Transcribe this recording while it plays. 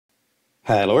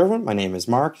Hello everyone, my name is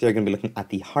Mark. They're going to be looking at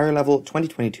the higher level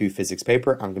 2022 physics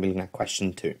paper. I'm going to be looking at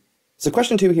question 2. So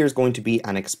question 2 here is going to be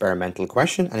an experimental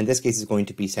question, and in this case it's going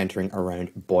to be centering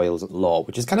around Boyle's law,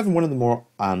 which is kind of one of the more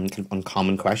kind of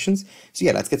uncommon questions. So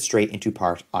yeah, let's get straight into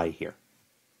part I here.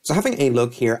 So having a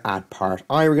look here at part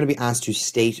I, we're going to be asked to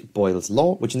state Boyle's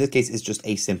law, which in this case is just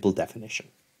a simple definition.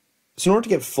 So in order to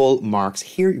get full marks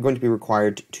here, you're going to be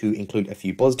required to include a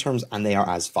few buzz terms, and they are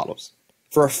as follows.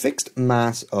 For a fixed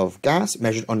mass of gas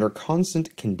measured under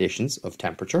constant conditions of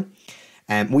temperature,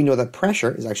 we know that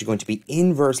pressure is actually going to be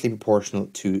inversely proportional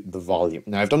to the volume.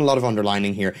 Now, I've done a lot of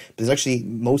underlining here, but there's actually,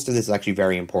 most of this is actually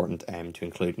very important to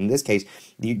include. In this case,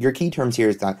 your key terms here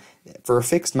is that for a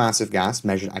fixed mass of gas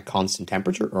measured at constant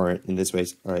temperature, or in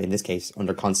this case,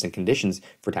 under constant conditions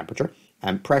for temperature,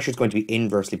 pressure is going to be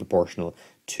inversely proportional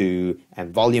to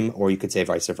volume, or you could say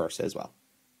vice versa as well.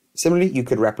 Similarly, you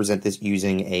could represent this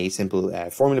using a simple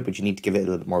formula, but you need to give it a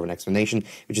little bit more of an explanation,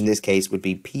 which in this case would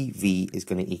be PV is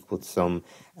going to equal some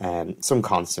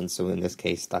constant. So in this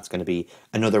case, that's going to be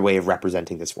another way of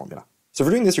representing this formula. So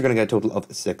for doing this, you're going to get a total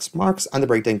of 6 marks, and the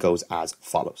breakdown goes as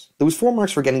follows. There was 4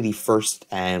 marks for getting the first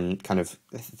kind of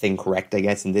thing correct, I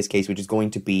guess, in this case, which is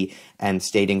going to be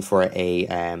stating for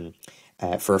a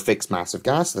fixed mass of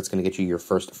gas. So that's going to get you your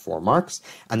first 4 marks.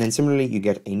 And then similarly, you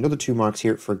get another 2 marks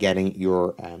here for getting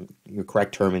your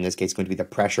correct term. In this case, going to be the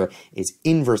pressure is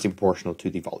inversely proportional to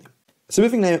the volume. So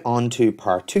moving now on to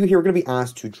part 2 here, we're going to be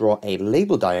asked to draw a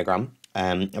label diagram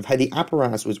of how the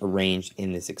apparatus was arranged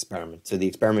in this experiment. So the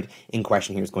experiment in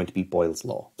question here is going to be Boyle's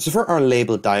law. So for our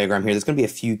label diagram here, there's going to be a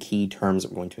few key terms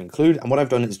that we're going to include. And what I've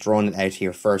done is drawn it out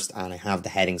here first, and I have the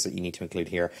headings that you need to include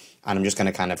here. And I'm just going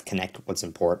to kind of connect what's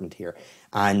important here.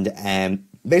 And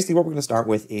basically what we're going to start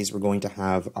with is we're going to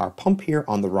have our pump here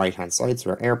on the right hand side,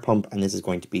 so our air pump, and this is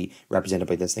going to be represented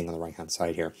by this thing on the right hand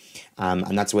side here,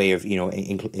 and that's a way of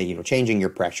changing your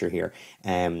pressure here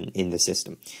in the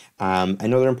system.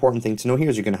 Another important thing to know here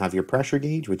is you're going to have your pressure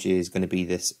gauge, which is going to be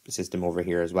this system over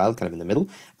here as well, kind of in the middle,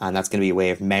 and that's going to be a way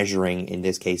of measuring, in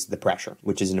this case, the pressure,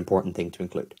 which is an important thing to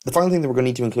include. The final thing that we're going to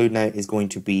need to include now is going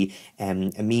to be a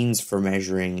means for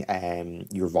measuring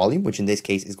your volume, which in this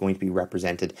case is going to be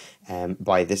represented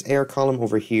by this air column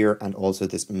over here, and also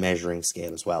this measuring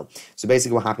scale as well. So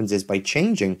basically what happens is by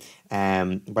changing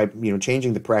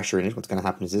changing the pressure in it, what's going to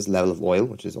happen is this level of oil,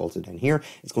 which is also down here,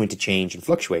 is going to change and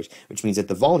fluctuate, which means that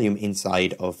the volume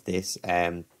inside of this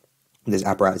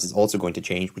apparatus is also going to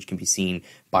change, which can be seen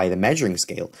by the measuring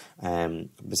scale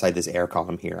beside this air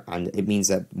column here. And it means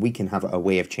that we can have a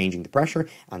way of changing the pressure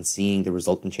and seeing the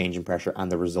resultant change in pressure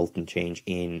and the resultant change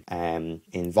in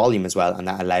volume as well. And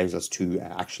that allows us to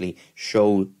actually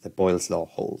show that Boyle's law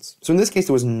holds. So in this case,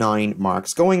 there was 9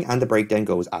 marks going, and the breakdown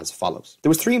goes as follows. There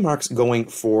was 3 marks going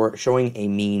for showing a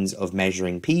means of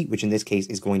measuring P, which in this case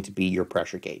is going to be your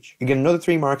pressure gauge. You get another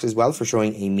 3 marks as well for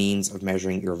showing a means of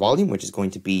measuring your volume, which is going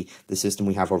to be the system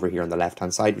we have over here on the left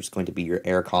hand side, which is going to be your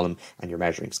air column and your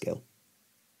measuring scale.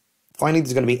 Finally,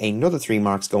 there's going to be another 3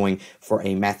 marks going for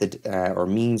a method or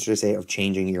means, should I say, of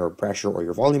changing your pressure or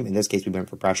your volume. In this case, we went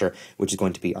for pressure, which is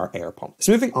going to be our air pump.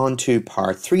 So moving on to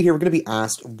part 3 here, we're going to be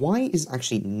asked why is it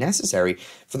actually necessary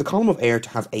for the column of air to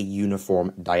have a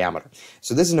uniform diameter.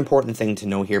 So this is an important thing to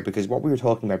know here, because what we were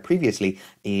talking about previously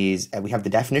is we have the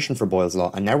definition for Boyle's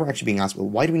law, and now we're actually being asked, well,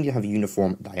 why do we need to have a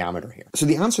uniform diameter here? So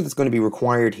the answer that's going to be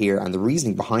required here, and the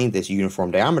reasoning behind this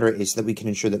uniform diameter, is so that we can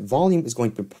ensure that volume is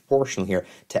going to be proportional here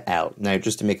to L. Now,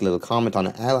 just to make a little comment on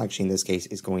it, L actually in this case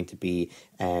is going to be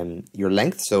your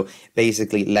length. So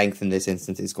basically length in this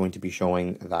instance is going to be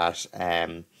showing that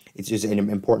it's just an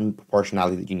important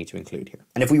proportionality that you need to include here.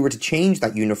 And if we were to change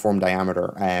that uniform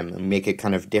diameter and make it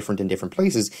kind of different in different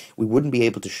places, we wouldn't be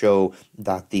able to show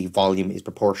that the volume is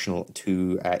proportional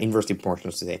to, inversely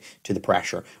proportional to the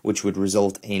pressure, which would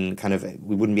result in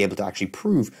we wouldn't be able to actually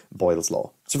prove Boyle's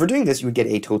law. So for doing this, you would get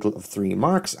a total of 3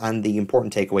 marks, and the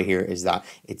important takeaway here is that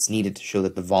it's needed to show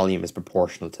that the volume is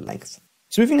proportional to length.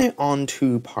 So moving now on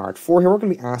to part 4 here, what we're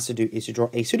going to be asked to do is to draw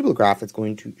a suitable graph that's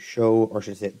going to show, or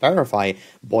should I say, verify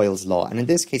Boyle's law. And in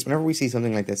this case, whenever we see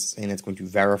something like this, and it's going to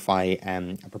verify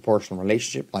a proportional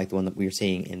relationship like the one that we're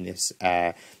seeing in this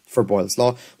for Boyle's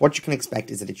law, what you can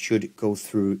expect is that it should go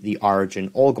through the origin,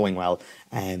 all going well.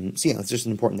 So yeah, that's just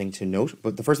an important thing to note.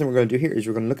 But the first thing we're going to do here is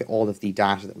we're going to look at all of the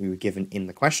data that we were given in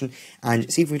the question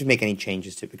and see if we have to make any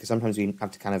changes to it, because sometimes we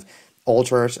have to kind of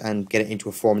alter it and get it into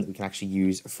a form that we can actually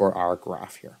use for our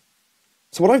graph here.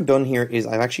 So what I've done here is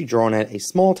I've actually drawn out a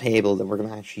small table that we're going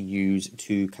to actually use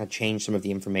to kind of change some of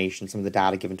the information, some of the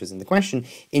data given to us in the question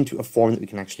into a form that we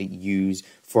can actually use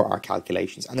for our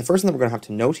calculations. And the first thing that we're going to have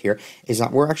to note here is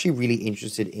that we're actually really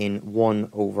interested in 1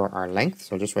 over our length,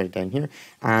 so I'll just write it down here,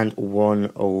 and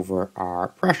 1 over our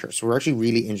pressure. So we're actually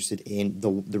really interested in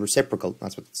the reciprocal,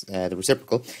 that's what's the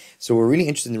reciprocal. So we're really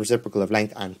interested in the reciprocal of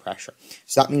length and pressure.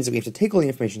 So that means that we have to take all the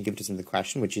information given to us in the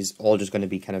question, which is all just going to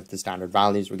be kind of the standard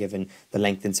values. We're given the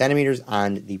length in centimeters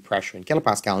and the pressure in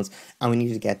kilopascals, and we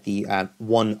need to get the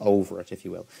 1 over it, if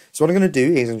you will. So what I'm going to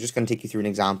do is I'm just going to take you through an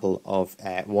example of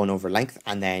 1 over length,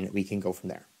 and then we can go from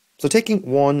there. So taking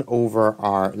 1 over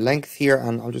our length here,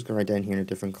 and I'm just going to write down here in a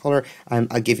different color,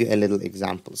 I'll give you a little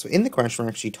example. So in the question, we're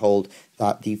actually told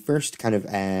that the first kind of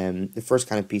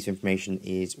piece of information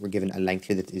is we're given a length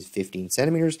here that is 15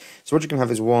 centimeters. So what you're going to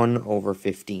have is 1 over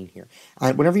 15 here.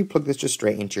 And whenever you plug this just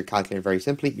straight into your calculator very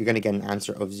simply, you're going to get an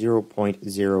answer of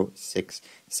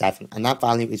 0.067. And that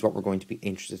value is what we're going to be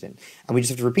interested in. And we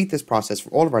just have to repeat this process for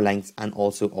all of our lengths and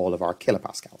also all of our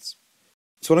kilopascals.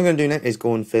 So what I'm going to do now is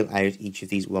go and fill out each of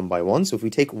these one by one. So if we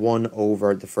take 1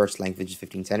 over the first length, which is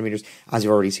 15 centimeters, as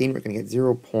you've already seen, we're going to get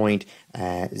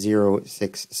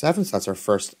 0.067. So that's our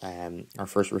first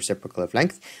reciprocal of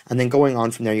length. And then going on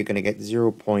from there, you're going to get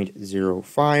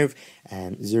 0.05,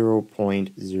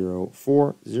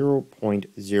 0.04,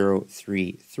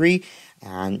 0.033,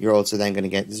 and you're also then going to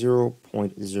get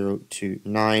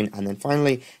 0.029, and then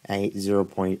finally a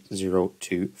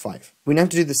 0.025. We now have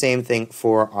to do the same thing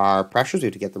for our pressures. We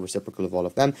have to get the reciprocal of all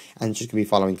of them, and it's just going to be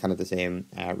following kind of the same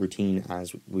routine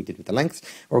as we did with the lengths.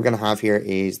 What we're going to have here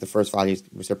is the first value is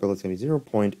reciprocal. It's going to be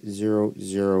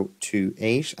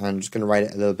 0.0028, and I'm just going to write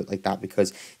it a little bit like that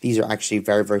because these are actually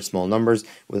very, very small numbers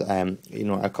with a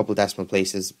couple of decimal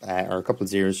places or a couple of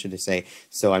zeros, should I say.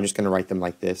 So I'm just going to write them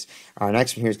like this. Our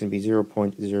next one here is going to be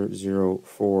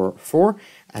 0.0044,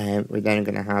 and we're then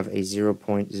going to have a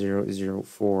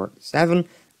 0.0047,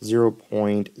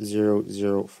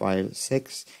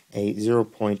 0.0056, a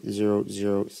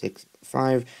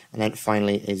 0.0065, and then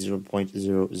finally a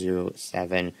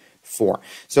 0.0074.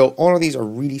 So all of these are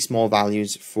really small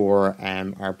values for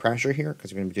our pressure here,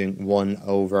 because we're going to be doing 1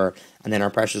 over, and then our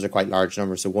pressures are quite large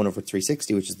numbers, so 1 over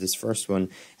 360, which is this first one,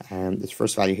 this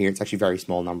first value here, it's actually a very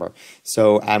small number.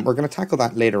 So we're going to tackle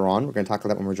that later on. We're going to tackle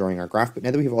that when we're drawing our graph, but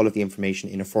now that we have all of the information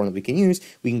in a form that we can use,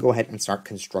 we can go ahead and start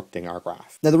constructing our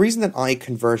graph. Now the reason that I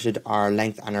converted our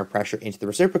length and our pressure into the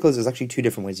reciprocals is actually two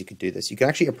different ways you could do this. You could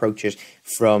actually approach it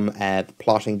from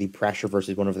plotting the pressure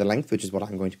versus 1 over the length, which is what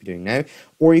I'm going to be doing now,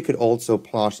 or you could also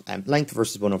plot length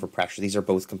versus 1 over pressure. These are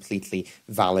both completely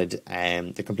valid,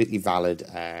 they're completely valid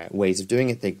ways of doing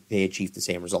it. They achieve the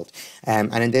same result.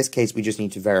 And in this case, we just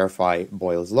need to verify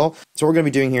Boyle's law. So what we're going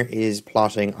to be doing here is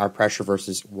plotting our pressure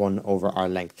versus 1 over our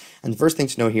length. And the first thing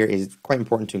to know here is quite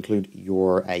important to include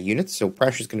your units. So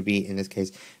pressure is going to be, in this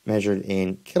case, measured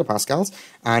in kilopascals,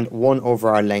 and 1 over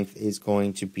our length is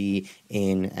going to be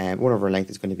in 1 over our length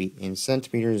is going to be in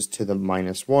centimeters to the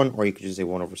 -1, or you could just say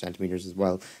 1 over centimeters as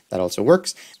well. That also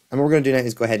works. And what we're going to do now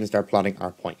is go ahead and start plotting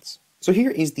our points. So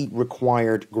here is the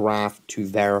required graph to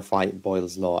verify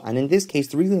Boyle's law. And in this case,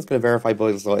 the reason it's going to verify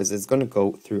Boyle's law is it's going to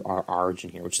go through our origin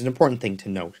here, which is an important thing to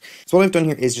note. So what I've done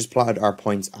here is just plotted our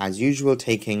points as usual,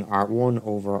 taking our 1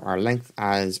 over our length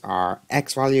as our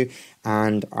x value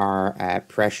and our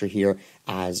pressure here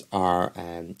as our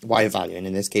y value. And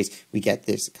in this case, we get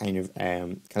this kind of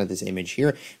this image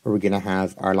here where we're going to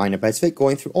have our line of best fit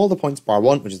going through all the points bar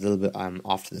 1, which is a little bit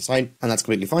off to the side, and that's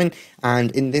completely fine.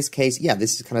 And in this case, yeah,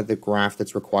 this is kind of the graph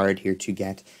that's required here to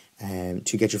get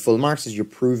your full marks, as you're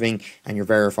proving and you're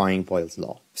verifying Boyle's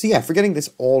law. So yeah, for getting this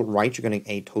all right, you're getting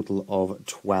a total of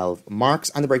 12 marks,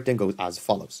 and the breakdown goes as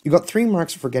follows. You got 3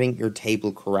 marks for getting your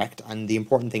table correct, and the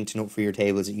important thing to note for your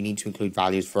table is that you need to include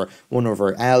values for 1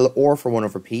 over L or for 1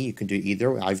 over P. You can do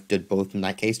either. I've did both in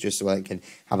that case just so I can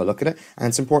have a look at it, and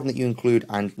it's important that you include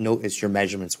and notice your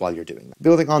measurements while you're doing that.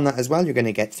 Building on that as well, you're going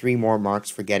to get 3 more marks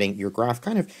for getting your graph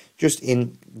kind of just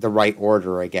in the right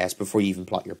order, I guess, before you even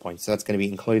plot your points. So that's going to be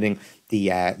including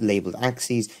the labeled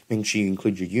axes, making sure you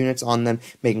include your units on them,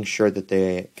 making sure that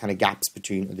the kind of gaps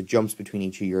between, or the jumps between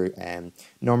each of your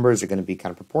numbers are going to be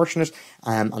kind of proportionate,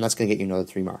 and that's going to get you another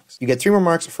 3 marks. You get 3 more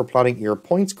marks for plotting your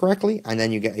points correctly, and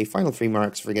then you get a final 3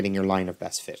 marks for getting your line of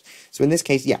best fit. So in this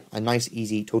case, yeah, a nice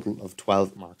easy total of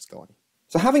 12 marks going.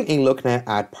 So having a look now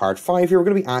at part 5 here, we're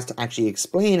going to be asked to actually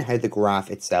explain how the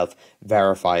graph itself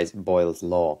verifies Boyle's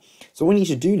law. So what we need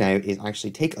to do now is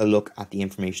actually take a look at the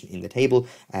information in the table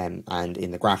and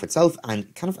in the graph itself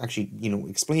and kind of actually,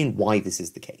 explain why this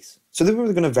is the case. So the way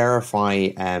we're going to verify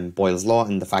Boyle's law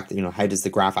and the fact that, how does the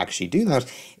graph actually do that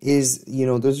is,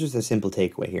 there's just a simple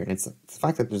takeaway here. And it's the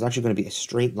fact that there's actually going to be a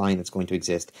straight line that's going to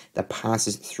exist that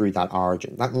passes through that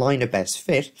origin. That line of best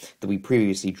fit that we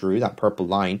previously drew, that purple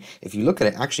line, if you look at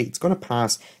it, actually it's going to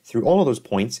pass through all of those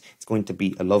points. It's going to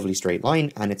be a lovely straight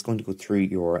line and it's going to go through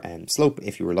your slope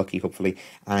if you were lucky, hopefully.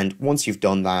 And once you've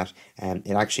done that,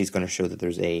 it actually is going to show that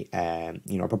there's a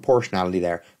proportionality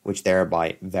there, which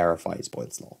thereby verifies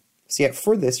Boyle's law. So yeah,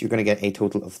 for this, you're going to get a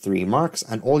total of 3 marks,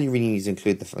 and all you really need to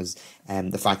include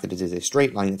the fact that it is a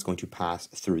straight line that's going to pass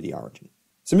through the origin.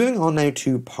 So moving on now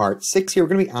to part 6 here, we're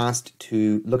going to be asked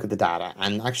to look at the data,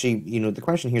 and actually, the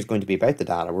question here is going to be about the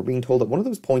data. We're being told that one of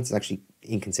those points is actually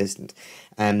inconsistent,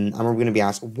 and we're going to be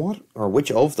asked what or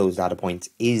which of those data points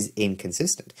is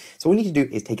inconsistent. So what we need to do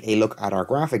is take a look at our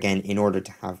graph again in order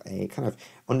to have a kind of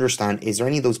understand, is there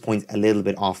any of those points a little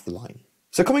bit off the line?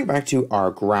 So coming back to our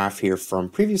graph here from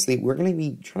previously, we're going to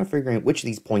be trying to figure out which of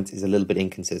these points is a little bit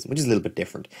inconsistent, which is a little bit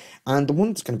different. And the one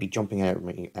that's going to be jumping out at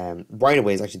me right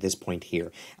away is actually this point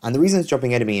here. And the reason it's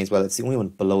jumping out at me is, well, it's the only one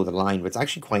below the line, but it's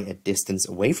actually quite a distance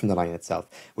away from the line itself,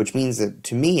 which means that,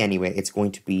 to me anyway, it's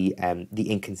going to be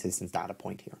the inconsistent data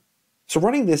point here. So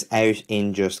running this out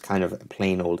in just kind of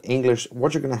plain old English,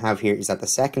 what you're going to have here is that the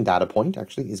second data point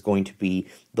actually is going to be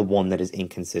the one that is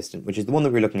inconsistent, which is the one that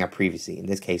we were looking at previously. In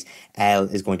this case, L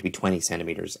is going to be 20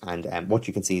 centimeters. And what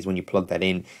you can see is when you plug that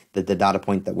in, the data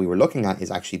point that we were looking at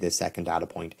is actually this second data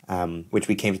point, which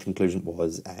we came to the conclusion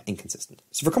was inconsistent.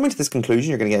 So for coming to this conclusion,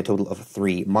 you're going to get a total of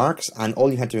 3 marks. And all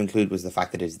you had to include was the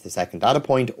fact that it is the second data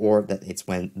point, or that it's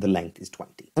when the length is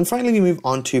 20. And finally, we move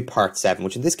on to part 7,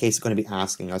 which in this case is going to be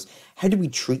asking us, how do we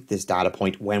treat this data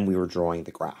point when we were drawing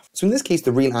the graph? So in this case,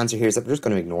 the real answer here is that we're just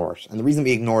going to ignore it. And the reason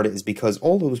we ignored it is because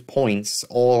all those points,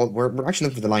 we're actually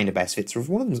looking for the line of best fit. So if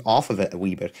one of them's off of it a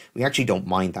wee bit, we actually don't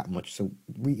mind that much. So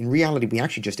in reality, we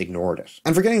actually just ignored it.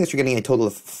 And for getting this, you're getting a total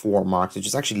of 4 marks, which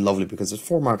is actually lovely because there's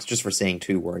 4 marks just for saying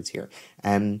 2 words here.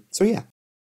 So yeah,